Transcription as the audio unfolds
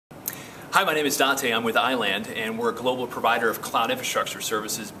Hi, my name is Dante. I'm with iland, and we're a global provider of cloud infrastructure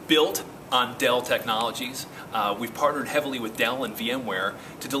services built on Dell technologies. We've partnered heavily with Dell and VMware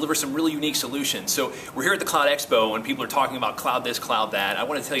to deliver some really unique solutions. So we're here at the Cloud Expo, and people are talking about cloud this, cloud that. I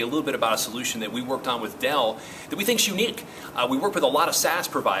want to tell you a little bit about a solution that we worked on with Dell that we think is unique. We work with a lot of SaaS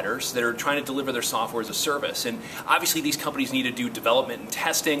providers that are trying to deliver their software as a service. And obviously these companies need to do development and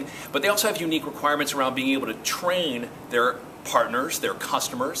testing, but they also have unique requirements around being able to train their partners, their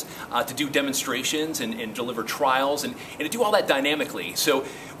customers, to do demonstrations and deliver trials and to do all that dynamically. So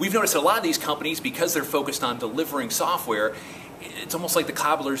we've noticed that a lot of these companies, because they're focused on delivering software, it's almost like the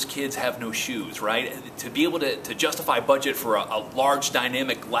cobbler's kids have no shoes, right? To be able to justify budget for a large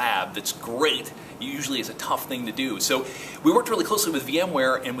dynamic lab that's great usually is a tough thing to do. So we worked really closely with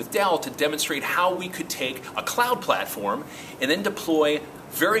VMware and with Dell to demonstrate how we could take a cloud platform and then deploy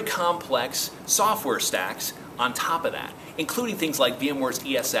very complex software stacks on top of that, including things like VMware's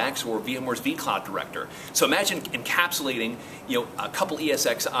ESX or VMware's vCloud Director. So imagine encapsulating, a couple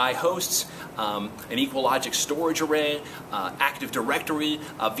ESXi hosts, an EqualLogic storage array, Active Directory,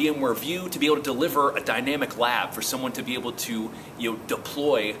 VMware View, to be able to deliver a dynamic lab for someone to be able to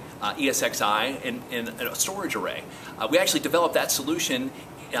deploy ESXi in a storage array. We actually developed that solution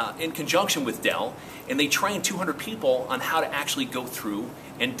in conjunction with Dell, and they trained 200 people on how to actually go through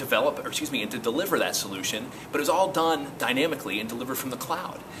and and to deliver that solution, but it was all done dynamically and delivered from the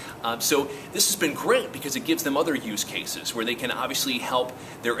cloud. So this has been great because it gives them other use cases where they can obviously help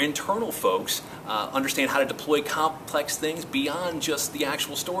their internal folks understand how to deploy complex things beyond just the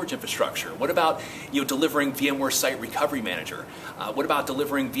actual storage infrastructure. What about delivering VMware Site Recovery Manager? What about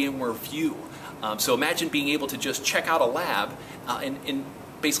delivering VMware View? So imagine being able to just check out a lab and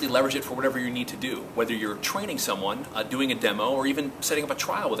basically leverage it for whatever you need to do, whether you're training someone, doing a demo, or even setting up a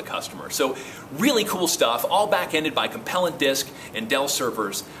trial with a customer. So really cool stuff, all back-ended by Compellent Disk and Dell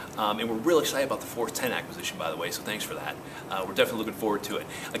servers, and we're really excited about the 410 acquisition, by the way, so thanks for that. We're definitely looking forward to it.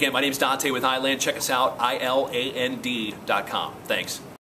 Again, my name's Dante with iland. Check us out, iland.com. Thanks.